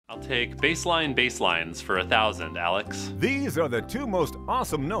I'll take basslines for 1,000, Alex. These are the two most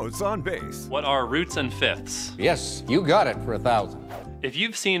awesome notes on bass. What are roots and fifths? Yes, you got it for 1,000. If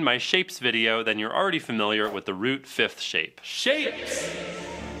you've seen my shapes video, then you're already familiar with the root fifth shape. Shapes!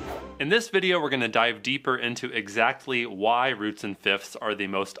 In this video, we're going to dive deeper into exactly why roots and fifths are the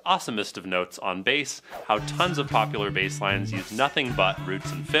most awesomest of notes on bass, how tons of popular bass lines use nothing but roots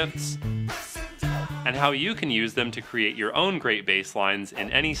and fifths, and how you can use them to create your own great bass lines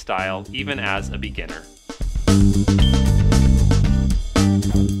in any style, even as a beginner.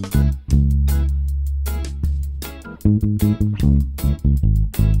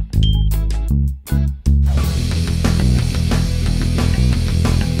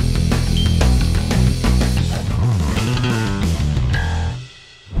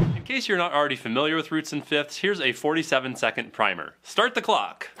 In case you're not already familiar with roots and fifths, here's a 47-second primer. Start the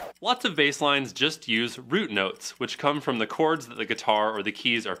clock! Lots of bass lines just use root notes, which come from the chords that the guitar or the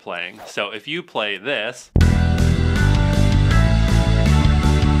keys are playing. So if you play this,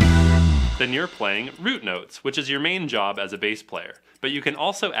 then you're playing root notes, which is your main job as a bass player. But you can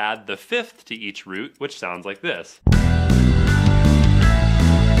also add the fifth to each root, which sounds like this.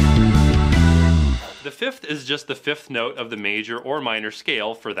 The fifth is just the fifth note of the major or minor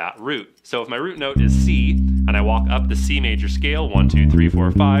scale for that root. So if my root note is C, and I walk up the C major scale, 1, 2, 3,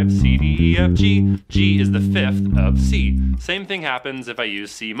 4, 5, C, D, E, F, G, G is the fifth of C. Same thing happens if I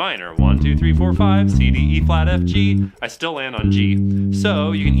use C minor, 1, 2, 3, 4, 5, C, D, E flat, F, G, I still land on G.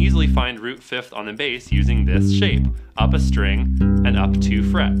 So you can easily find root fifth on the bass using this shape, up a string and up 2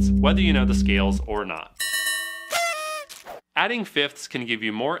 frets, whether you know the scales or not. Adding fifths can give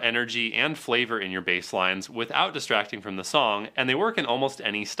you more energy and flavor in your bass lines without distracting from the song, and they work in almost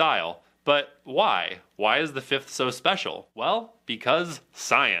any style. But why? Why is the fifth so special? Well, because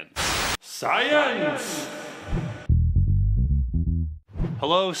science. Science!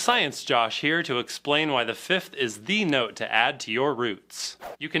 Hello, Science Josh here to explain why the fifth is the note to add to your roots.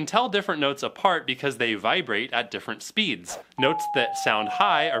 You can tell different notes apart because they vibrate at different speeds. Notes that sound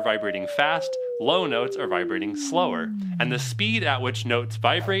high are vibrating fast, low notes are vibrating slower, and the speed at which notes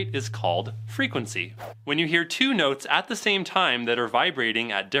vibrate is called frequency. When you hear two notes at the same time that are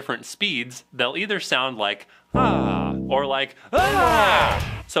vibrating at different speeds, they'll either sound like ah or like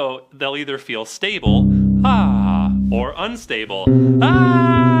ah. So they'll either feel stable, ah, or unstable,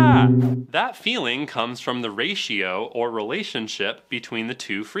 ah! That feeling comes from the ratio or relationship between the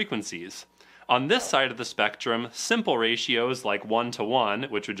two frequencies. On this side of the spectrum, simple ratios like 1-to-1,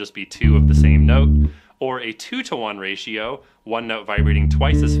 which would just be two of the same note, or a 2-to-1 ratio, one note vibrating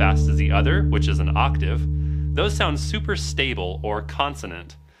twice as fast as the other, which is an octave, those sound super stable or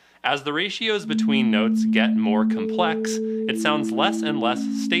consonant. As the ratios between notes get more complex, it sounds less and less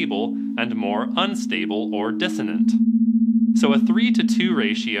stable and more unstable or dissonant. So a 3-to-2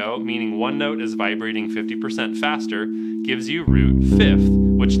 ratio, meaning one note is vibrating 50% faster, gives you root fifth,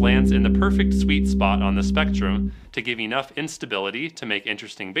 which lands in the perfect sweet spot on the spectrum to give enough instability to make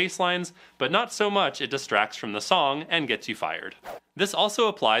interesting bass lines, but not so much it distracts from the song and gets you fired. This also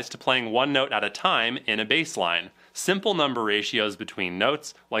applies to playing one note at a time in a bass line. Simple number ratios between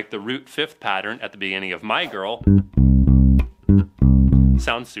notes, like the root fifth pattern at the beginning of My Girl,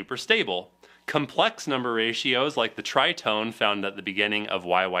 sound super stable. Complex number ratios, like the tritone found at the beginning of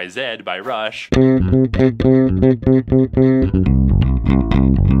YYZ by Rush,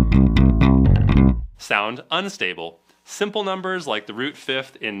 sound unstable. Simple numbers like the root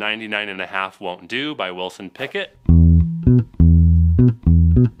fifth in 99.5 Won't Do by Wilson Pickett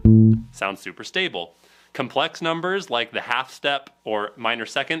sound super stable. Complex numbers like the half step or minor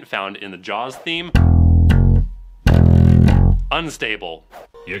second found in the Jaws theme, unstable.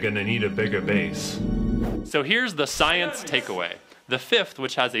 You're gonna need a bigger bass. So here's the science takeaway. The fifth,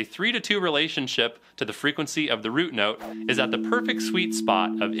 which has a 3-to-2 relationship to the frequency of the root note, is at the perfect sweet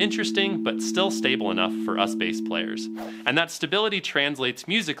spot of interesting but still stable enough for us bass players. And that stability translates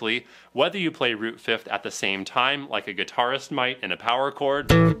musically whether you play root fifth at the same time like a guitarist might in a power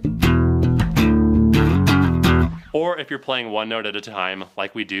chord, or if you're playing one note at a time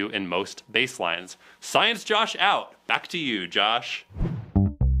like we do in most bass lines. Science Josh out. Back to you, Josh.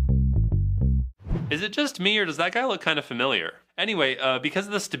 Is it just me, or does that guy look kind of familiar? Anyway, because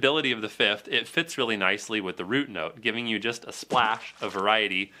of the stability of the fifth, it fits really nicely with the root note, giving you just a splash of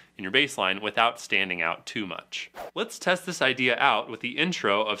variety in your bass line without standing out too much. Let's test this idea out with the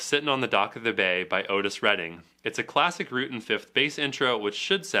intro of Sittin' on the Dock of the Bay by Otis Redding. It's a classic root and fifth bass intro which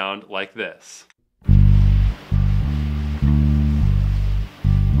should sound like this.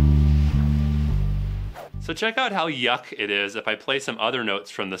 So check out how yuck it is if I play some other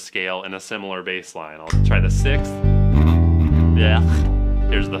notes from the scale in a similar bass line. I'll try the sixth. Blech.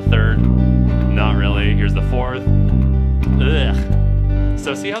 Here's the third. Not really. Here's the fourth. Ugh.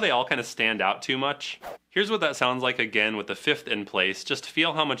 So see how they all kind of stand out too much? Here's what that sounds like again with the fifth in place. Just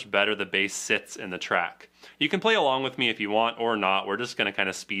feel how much better the bass sits in the track. You can play along with me if you want or not. We're just going to kind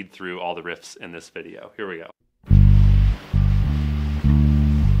of speed through all the riffs in this video. Here we go.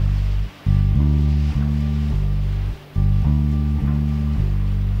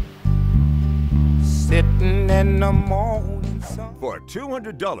 Sitting in the morning sun. For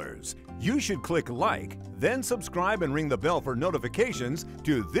 $200, you should click like, then subscribe and ring the bell for notifications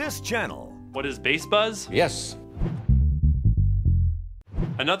to this channel. What is bass buzz? Yes.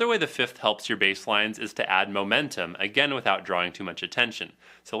 Another way the fifth helps your bass lines is to add momentum, again without drawing too much attention.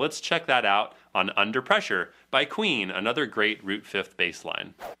 So let's check that out on Under Pressure by Queen, another great root fifth bass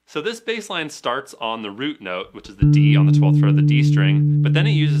line. So this bass line starts on the root note, which is the D on the 12th fret of the D string, but then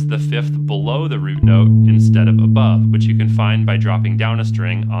it uses the fifth below the root note instead of above, which you can find by dropping down a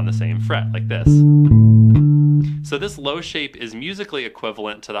string on the same fret, like this. So this low shape is musically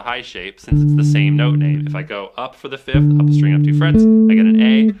equivalent to the high shape since it's the same note name. If I go up for the fifth, up a string up 2 frets, I get an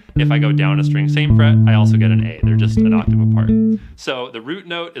A. If I go down a string same fret, I also get an A. They're just an octave apart. So the root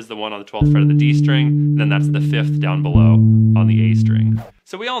note is the one on the 12th fret of the D string, and then that's the fifth down below on the A string.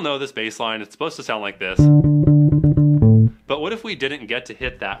 So we all know this bass line, it's supposed to sound like this. But what if we didn't get to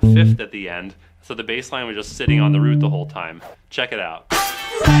hit that fifth at the end, so the bass line was just sitting on the root the whole time? Check it out.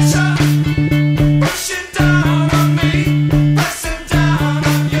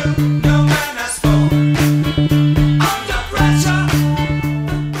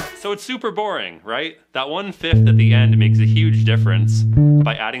 So it's super boring, right? That 1/5 at the end makes a huge difference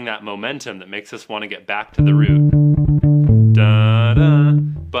by adding that momentum that makes us want to get back to the root. Da-da.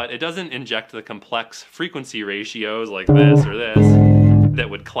 But it doesn't inject the complex frequency ratios like this or this that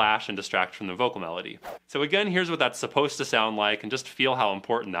would clash and distract from the vocal melody. So again, here's what that's supposed to sound like, and just feel how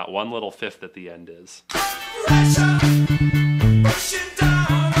important that one little fifth at the end is.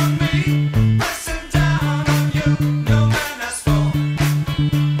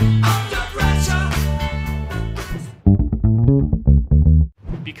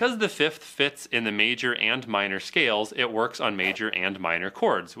 Because the fifth fits in the major and minor scales, it works on major and minor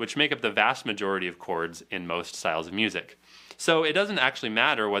chords, which make up the vast majority of chords in most styles of music. So it doesn't actually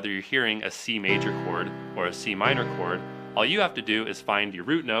matter whether you're hearing a C major chord or a C minor chord. All you have to do is find your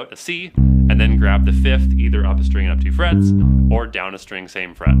root note, a C, and then grab the fifth either up a string and up 2 frets or down a string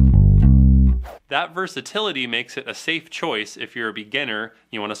same fret. That versatility makes it a safe choice if you're a beginner,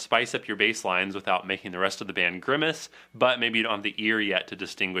 you want to spice up your bass lines without making the rest of the band grimace, but maybe you don't have the ear yet to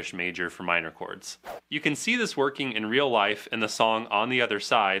distinguish major from minor chords. You can see this working in real life in the song On the Other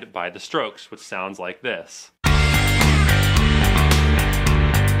Side by The Strokes, which sounds like this.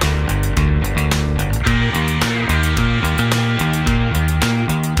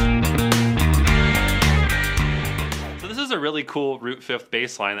 A really cool root fifth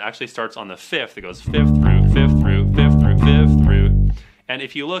bass line that actually starts on the fifth. It goes fifth root, fifth root, fifth root, fifth root. And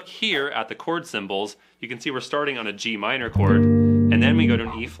if you look here at the chord symbols, you can see we're starting on a G minor chord, and then we go to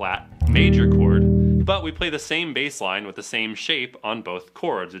an E flat major chord. But we play the same bass line with the same shape on both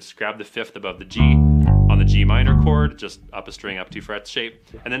chords. We just grab the fifth above the G on the G minor chord, just up a string, up 2 frets shape.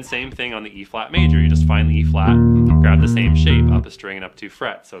 And then same thing on the E flat major. You just find the E flat, grab the same shape, up a string and up 2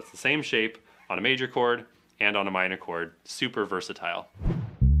 frets. So it's the same shape on a major chord and on a minor chord. Super versatile.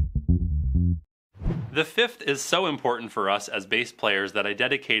 The fifth is so important for us as bass players that I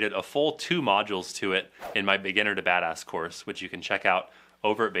dedicated a full 2 modules to it in my Beginner to Badass course, which you can check out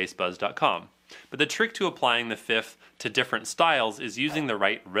over at bassbuzz.com. But the trick to applying the fifth to different styles is using the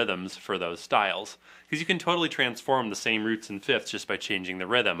right rhythms for those styles. Because you can totally transform the same roots and fifths just by changing the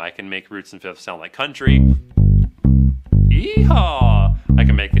rhythm. I can make roots and fifths sound like country. Yeehaw! I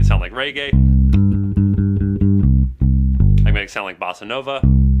can make it sound like reggae. I can make it sound like bossa nova. I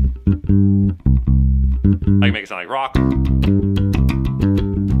can make it sound like rock.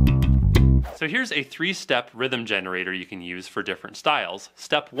 So here's a 3-step rhythm generator you can use for different styles.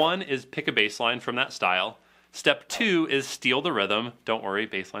 Step 1 is pick a bass line from that style. Step 2 is steal the rhythm. Don't worry,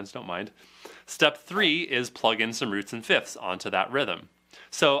 bass lines don't mind. Step 3 is plug in some roots and fifths onto that rhythm.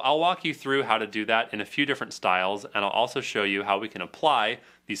 So I'll walk you through how to do that in a few different styles, and I'll also show you how we can apply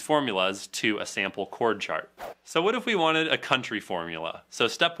these formulas to a sample chord chart. So what if we wanted a country formula? So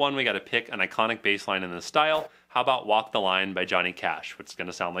step 1, we got to pick an iconic bass line in the style. How about Walk the Line by Johnny Cash, which is going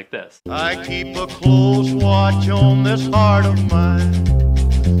to sound like this. I keep a close watch on this heart of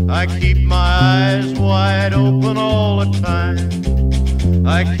mine. I keep my eyes wide open all the time.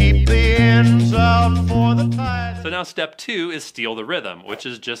 I keep the ends out for the tide. So now step 2 is steal the rhythm, which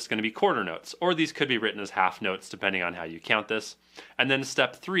is just going to be quarter notes, or these could be written as half notes depending on how you count this. And then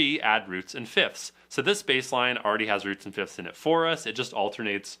step 3, add roots and fifths. So this bass line already has roots and fifths in it for us. It just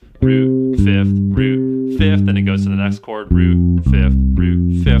alternates root, fifth, then it goes to the next chord, root, fifth,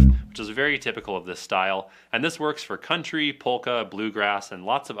 which is very typical of this style. And this works for country, polka, bluegrass, and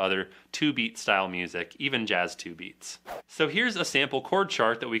lots of other 2-beat style music, even jazz 2 beats. So here's a sample chord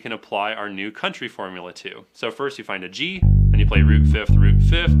chart that we can apply our new country formula to. So first you find a G, then you play root, fifth,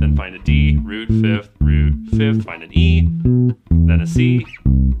 then find a D, root, fifth, find an E, then a C,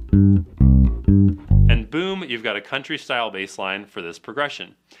 and boom, you've got a country style bass line for this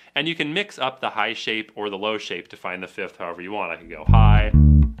progression. And you can mix up the high shape or the low shape to find the fifth however you want. I can go high,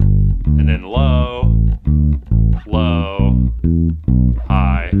 and then low,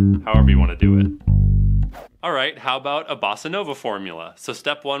 high, however you want to do it. All right, how about a bossa nova formula? So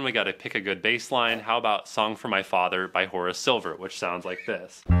step 1, we got to pick a good bass line. How about Song for My Father by Horace Silver, which sounds like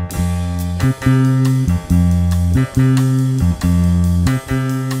this.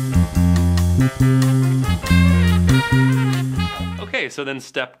 Okay, so then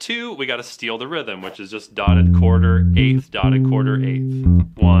step 2, we got to steal the rhythm, which is just dotted quarter, eighth, dotted quarter, eighth.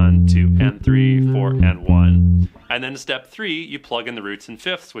 1, 2, and 3, 4, and 1. And then step 3, you plug in the roots and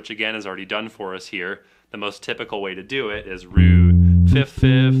fifths, which again is already done for us here. The most typical way to do it is root, fifth,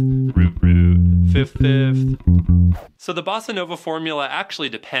 root, fifth. So the bossa nova formula actually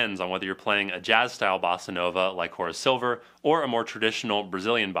depends on whether you're playing a jazz style bossa nova like Horace Silver or a more traditional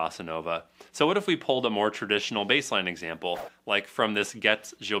Brazilian bossa nova. So what if we pulled a more traditional bassline example, like from this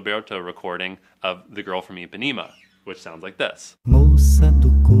Getz Gilberto recording of The Girl from Ipanema, which sounds like this. Moça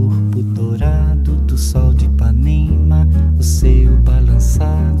do corpo dourado do sol de Ipanema, o seu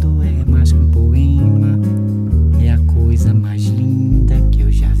balançado é mais que poema, é a coisa mais linda que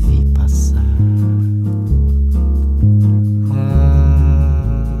eu já vi passar.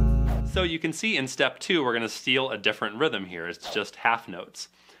 So you can see in step 2, we're going to steal a different rhythm here. It's just half notes.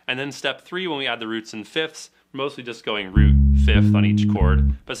 And then step 3, when we add the roots and fifths, we're mostly just going root, fifth on each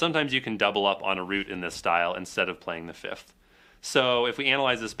chord. But sometimes you can double up on a root in this style instead of playing the fifth. So if we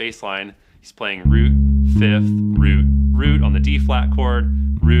analyze this bass line, he's playing root, fifth, root on the D flat chord,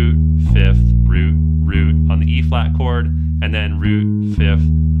 root, fifth, root on the E flat chord, and then root, fifth,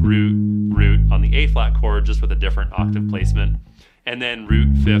 root on the A flat chord, just with a different octave placement. And then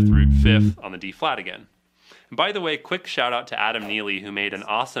root, fifth on the D flat again. And by the way, quick shout out to Adam Neely, who made an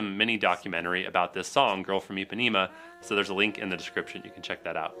awesome mini documentary about this song, Girl from Ipanema. So there's a link in the description, you can check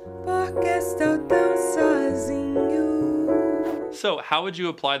that out. So how would you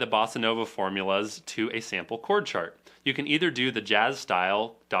apply the bossa nova formulas to a sample chord chart? You can either do the jazz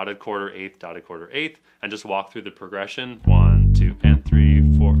style, dotted quarter, eighth, and just walk through the progression, 1, 2, and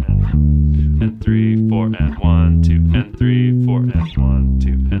 3, 4, and 3, 4, and 1, 2, and 3, 4, and 1, 2,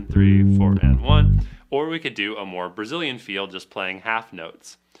 and 3, 4, and 1. Or we could do a more Brazilian feel, just playing half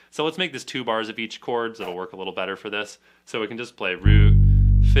notes. So let's make this 2 bars of each chord, so it'll work a little better for this. So we can just play root,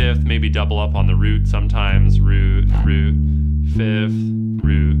 fifth, maybe double up on the root sometimes, root, fifth,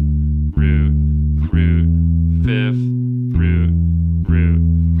 root, fifth,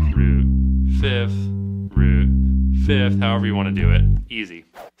 root, fifth, however you want to do it. Easy.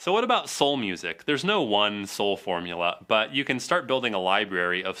 So what about soul music? There's no one soul formula, but you can start building a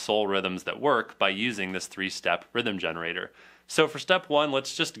library of soul rhythms that work by using this 3-step rhythm generator. So for step 1,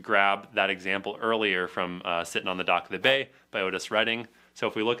 let's just grab that example earlier from Sitting on the Dock of the Bay by Otis Redding. So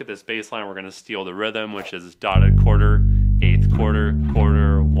if we look at this bass line, we're going to steal the rhythm, which is dotted quarter, eighth quarter,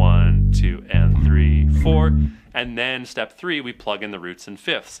 1, 2, and 3, 4. And then step 3, we plug in the roots and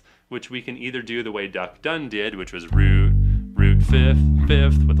fifths, which we can either do the way Duck Dunn did, which was root,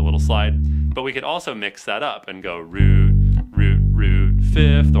 fifth with a little slide, but we could also mix that up and go root,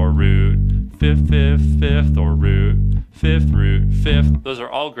 fifth, or root, fifth, or root, fifth. Those are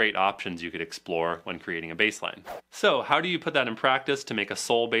all great options you could explore when creating a bass line. So how do you put that in practice to make a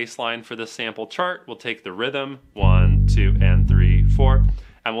soul bass line for this sample chart? We'll take the rhythm, 1, 2, and 3, 4,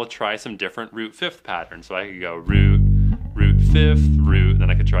 and we'll try some different root fifth patterns. So I could go root, fifth, root, then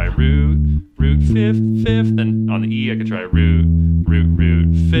I could try root, fifth, then on the E I could try root,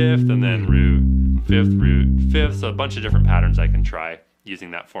 fifth, and then root, fifth. So a bunch of different patterns I can try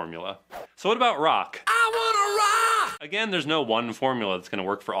using that formula. So what about rock? I wanna rock! Again, there's no one formula that's gonna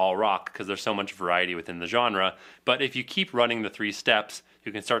work for all rock because there's so much variety within the genre, but if you keep running the 3 steps,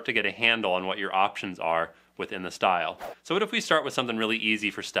 you can start to get a handle on what your options are within the style. So what if we start with something really easy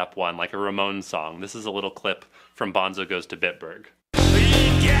for step 1, like a Ramones song? This is a little clip from Bonzo Goes to Bitburg. We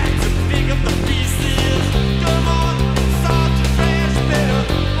got to pick up the pieces. Come on, start to crash better.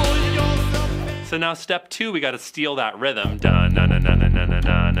 So now step 2, we gotta steal that rhythm. Da na na na na na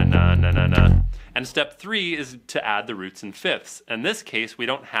na na na na na na. And step 3 is to add the roots and fifths. In this case, we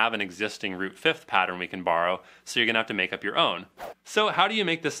don't have an existing root fifth pattern we can borrow, so you're gonna have to make up your own. So how do you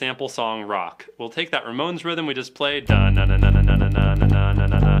make the sample song rock? We'll take that Ramones rhythm we just played, da na na na na na na na na na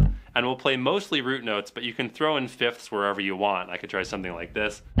na na, and we'll play mostly root notes, but you can throw in fifths wherever you want. I could try something like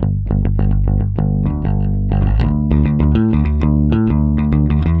this.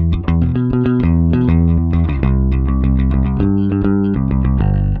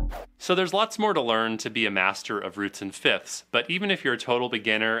 So there's lots more to learn to be a master of roots and fifths, but even if you're a total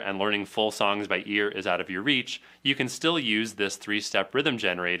beginner and learning full songs by ear is out of your reach, you can still use this 3-step rhythm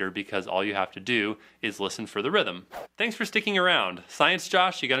generator because all you have to do is listen for the rhythm. Thanks for sticking around. Science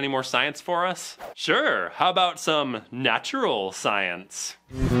Josh, you got any more science for us? Sure, how about some natural science?